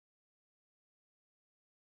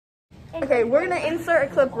Okay, we're gonna insert a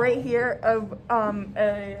clip right here of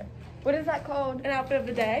what is that called? An outfit of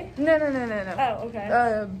the day? No. Oh,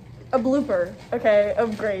 okay. A blooper, okay,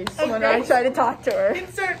 of Grace when I try to talk to her.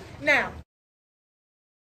 Insert now.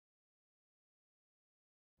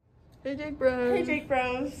 Hey Jake Bros. Hey Jake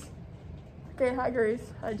Bros. Okay, hi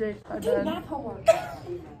Grace. Hi Jake. Hi Ben. Math homework.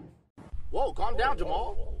 Whoa, calm down,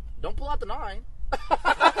 Jamal. Don't pull out the 9.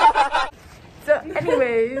 So,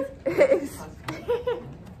 anyways,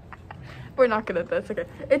 we're not good at this. Okay,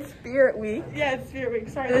 it's Spirit Week. Yeah, it's Spirit Week.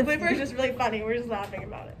 Sorry, the blooper is just really funny. We're just laughing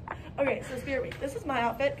about it. Okay, so Spirit Week. This is my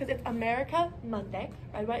outfit because it's America Monday.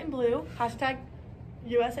 Red, white, and blue. Hashtag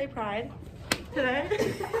USA Pride. Today.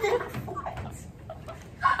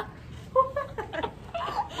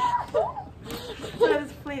 So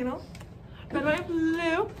it's flannel. Red, white, and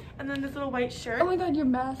blue. And then this little white shirt. Oh my god, your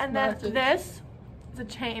mask. And then this is a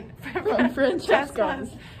chain from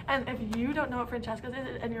Francesca's. And if you don't know what Francesca's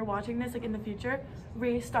is and you're watching this like in the future,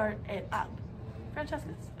 restart it up.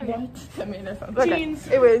 Francesca's. Okay. What? I mean, if I'm okay. Jeans.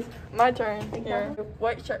 It was my turn here.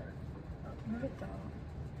 White shirt.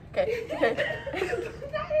 Okay.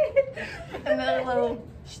 And then a little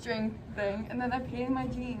string thing. And then I painted my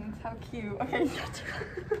jeans. How cute. Okay.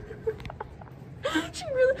 She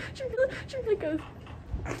really goes.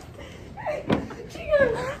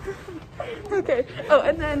 Okay. Oh,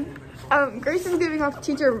 and then Grace is giving off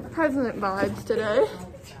teacher president vibes today.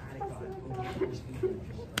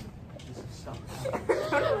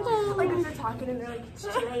 Like if they're talking and they're like, it's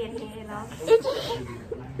today and here, you know.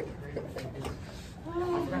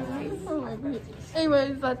 Oh my god.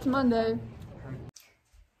 Anyways, that's Monday.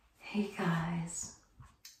 Hey guys,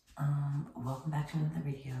 welcome back to another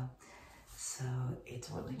video. So it's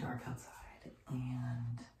really dark outside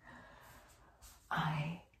and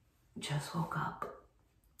I just woke up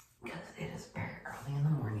because it is very early in the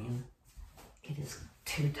morning. It is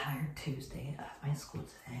Too Tired Tuesday at my school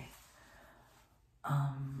today.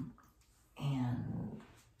 And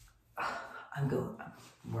I'm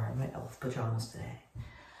wearing my elf pajamas today.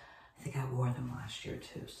 I think I wore them last year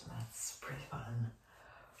too, so that's pretty fun.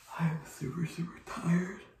 I'm super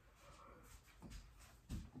tired.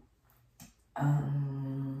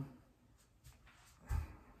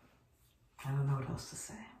 I don't know what else to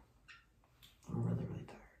say. I'm really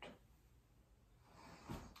tired.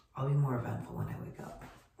 I'll be more eventful when I wake up.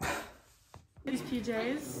 These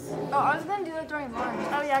PJs. Oh, I was gonna do that during lunch.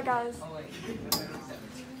 Oh yeah, guys.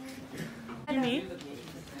 You me?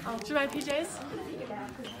 Should I PJs?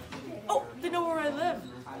 Oh, they know where I live.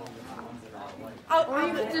 Or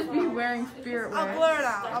you could just be wearing Spirit wear. I'll blur it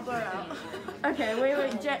out. I'll blur it out. Okay, wait,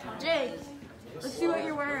 Jake. Let's see what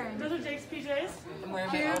you're wearing. Those are Jake's PJs. I'm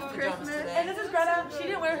wearing my elf pajamas today. And this is Greta. She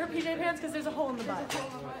didn't wear her PJ pants because there's a hole in the butt.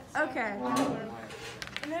 Okay.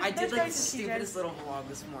 I did like the stupidest little vlog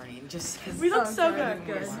this morning just because we look so good.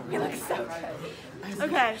 We look so good.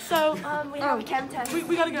 Okay, so We have a chem test.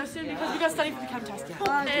 we gotta go soon because we gotta study for the chem test.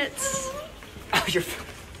 It's Oh, you're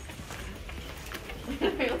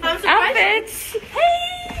outfits.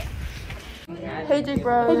 Hey Jake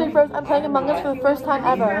Bros. Hey Jake Bros, I'm playing Among Us for the first time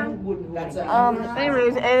ever.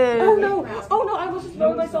 Anyways, it is. Oh no, I was just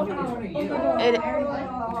throwing myself out.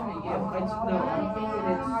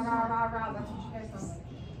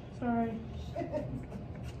 Sorry.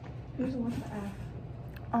 Who's the one to ask?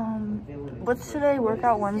 What's today?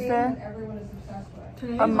 Workout Wednesday?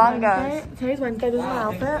 Among Us. Today's Wednesday. This is my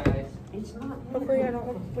outfit. Hopefully I don't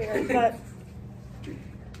look weird, but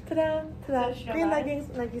ta-da. Green leggings,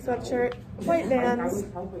 Nike sweatshirt, white Vans.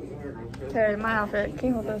 Okay, my outfit. Can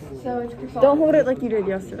you hold this? Don't hold it like you did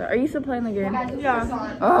yesterday. Are you still playing the game? Yeah.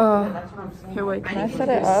 Here, wait. Can I set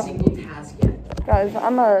it up? Guys,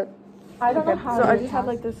 I don't know how. So I just have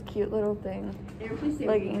like this cute little thing.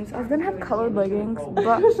 Leggings. I was gonna have colored leggings, but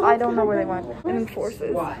I don't know where they went. And then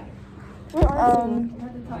forces.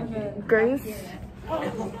 Grace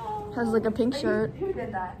has like a pink shirt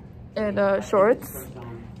and shorts.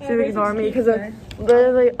 So ignore me because they're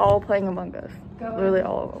literally all playing Among Us. Literally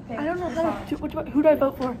all of them. I don't know who do I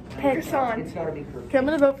vote for? Croissant. Okay, I'm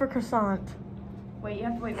gonna vote for Croissant. Wait, you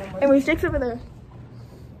have to wait one more. Anyways, Jake's over there.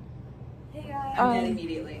 Hey guys. I'm dead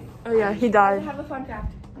immediately. Oh yeah, he I died. have a fun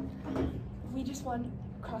fact. We just won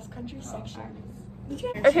cross country section.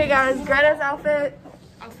 Okay guys, Greta's outfit.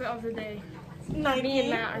 Outfit of the day. Nike. Me and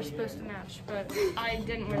Matt are supposed to match, but I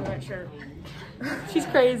didn't wear that shirt. She's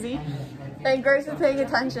crazy. And Grace is paying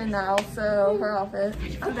attention now, so her outfit.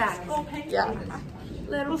 I'm back. Yeah.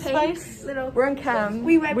 Little spice. Little. We're in chem.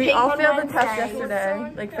 We went pink all on failed the test Wednesday.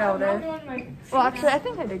 yesterday. Like failed it. Well, actually, I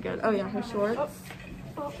think I did good. Oh yeah, her shorts.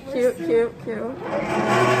 Cute.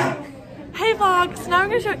 Hey vlog, so now I'm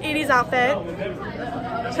gonna show Edie's outfit.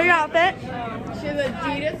 Show your outfit. She has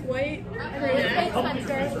Adidas white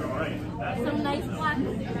sweatshirt, some nice black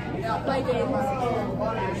leggings.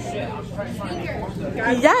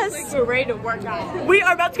 Yes. We're ready to work out. We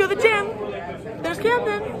are about to go to the gym. There's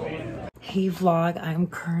Camden. Hey vlog, I'm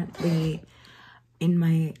currently in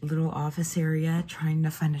my little office area trying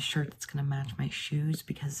to find a shirt that's gonna match my shoes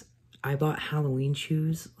because I bought Halloween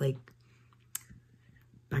shoes like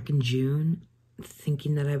back in June,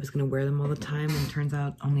 thinking that I was gonna wear them all the time, and turns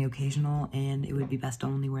out only occasional, and it would be best to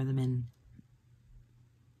only wear them in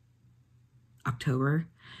October.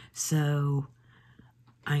 So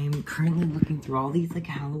I'm currently looking through all these like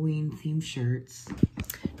Halloween themed shirts,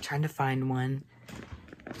 trying to find one.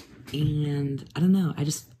 And I don't know, I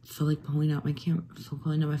just feel like pulling out my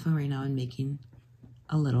phone right now and making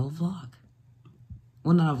a little vlog.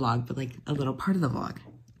 Well, not a vlog, but like a little part of the vlog.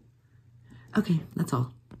 Okay, that's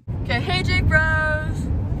all. Okay, hey Jake Bros!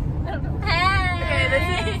 Hey! Okay, this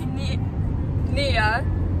is Nia,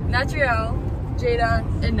 Natriel, Jada,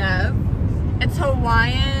 and Nev. It's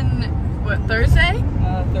Hawaiian, what, Thursday?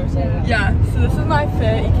 Thursday. Yeah, so this is my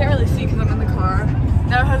fit. You can't really see because I'm in the car.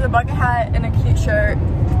 Nev has a bucket hat and a cute shirt.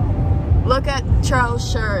 Look at Charles'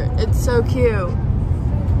 shirt. It's so cute.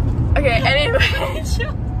 Okay, anyways,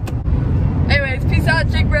 peace out,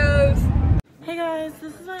 Jake Bros. Hey guys,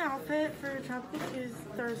 this is my outfit for Tropical Tuesday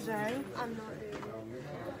Thursday. I'm not doing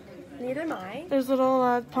it. Neither am I. There's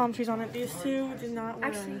little palm trees on it. These two did not wear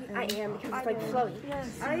Actually, anything. I am because it's like flowy.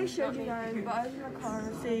 Yes, I already showed you guys, but I was in the car.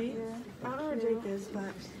 See? I don't know where Jake is,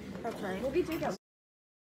 but that's right. We'll be Jacob.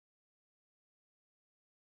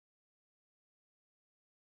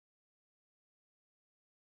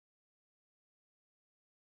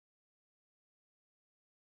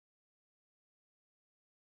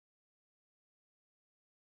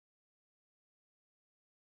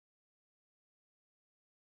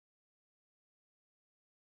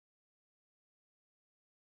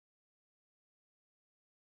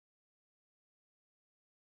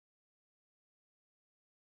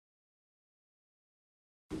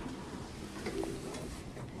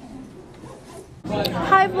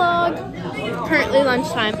 Hi vlog! Currently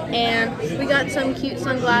lunchtime and we got some cute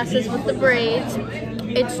sunglasses with the braids.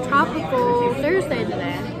 It's Tropical Thursday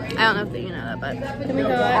today. I don't know if you know that, but then we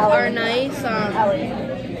got our nice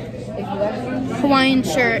Hawaiian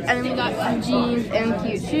shirt, and then we got some jeans and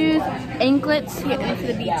cute shoes, anklets, getting for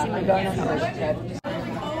the beach.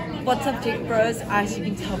 What's up, Jake Bros? As you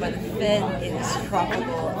can tell by the fit, it's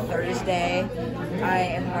Tropical Thursday. I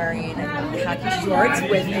am wearing khaki shorts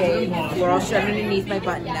with a floral shirt underneath my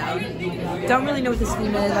button down. Don't really know what this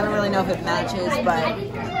theme is. I don't really know if it matches, but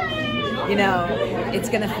you know, it's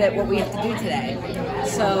gonna fit what we have to do today.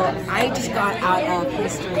 So I just got out of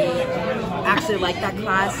history. Actually like that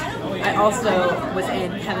class. I also was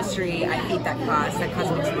in chemistry. I hate that class. That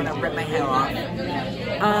class makes me want to rip my hair off.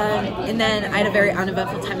 And then I had a very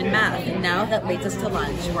uneventful time in math. And now that leads us to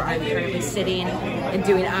lunch, where I'm currently sitting and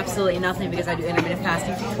doing absolutely nothing because I do intermittent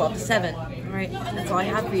fasting from 12 to 7. All right, that's all I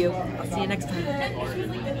have for you. I'll see you next time.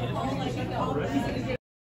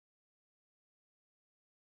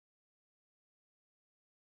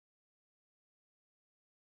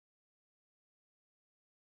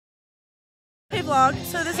 Hey vlog,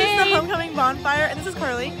 so this is the homecoming bonfire, and this is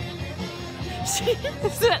Carly.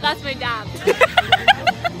 That's my dad.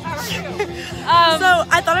 So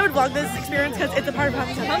I thought I would vlog this experience because it's a part of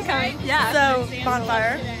homecoming. Yeah. So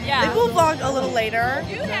bonfire. Yeah. Maybe we'll vlog a little later.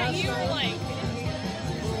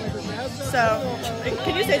 So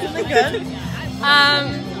can you say something good?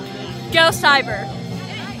 Go Cyber.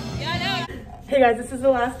 Hey guys, this is the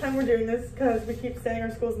last time we're doing this because we keep saying our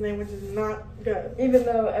school's name, which is not good. Even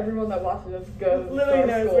though everyone that watches us goes Literally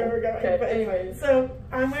knows school. where we're going. Okay, But anyways. So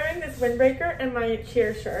I'm wearing this windbreaker and my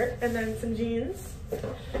cheer shirt, and then some jeans,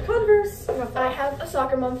 Converse. I have a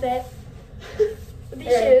soccer mom fit. These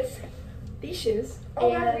Hey. shoes. These shoes. Oh,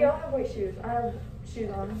 and, guys, we all have white shoes. I have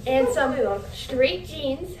shoes on. and some Really look. straight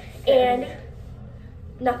jeans and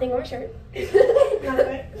nothing on my shirt.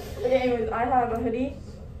 Nothing. Okay, anyways, I have a hoodie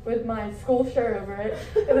with my school shirt over it,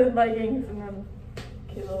 and then leggings, and then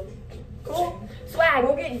cute little. Cool. Swag.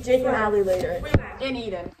 We'll get Jake and Allie later. And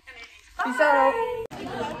Eden. Peace out.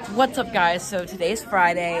 What's up, guys? So today's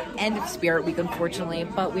Friday, end of Spirit Week, unfortunately,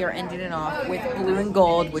 but we are ending it off with blue and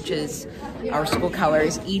gold, which is our school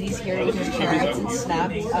colors. Edie's here with her parents and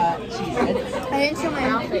snapped cheese. I didn't show my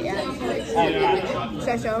outfit yet. Should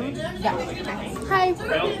I show them? Yeah. Hi.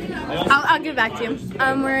 I'll give it back to you.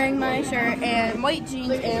 I'm wearing my shirt and white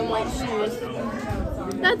jeans and white shoes.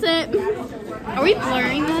 That's it. Are we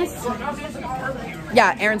blurring this?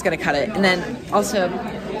 Yeah, Aaron's gonna cut it. And then also,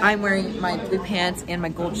 I'm wearing my blue pants and my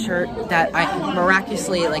gold shirt that I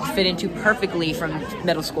miraculously like fit into perfectly from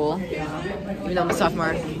middle school, even though I'm a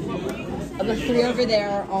sophomore. The three over there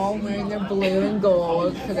are all wearing their blue and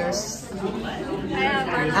gold. So there's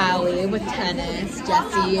Allie with tennis,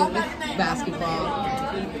 Jessie with basketball.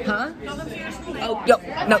 Huh? Oh, yo,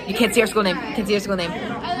 no, you can't see our school name. You can't see our school name.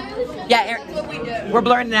 Yeah, Aaron, we're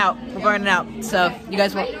blurring it out. We're blurring it out. So you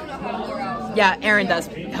guys won't. Yeah, Aaron does,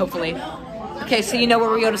 hopefully. Okay, so you know where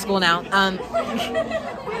we go to school now.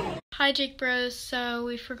 Hi, Jake Bros. So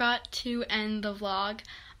we forgot to end the vlog.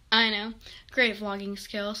 I know, great vlogging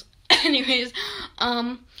skills. Anyways,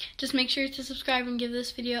 just make sure to subscribe and give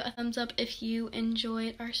this video a thumbs up if you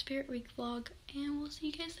enjoyed our Spirit Week vlog. And we'll see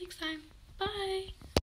you guys next time. Bye!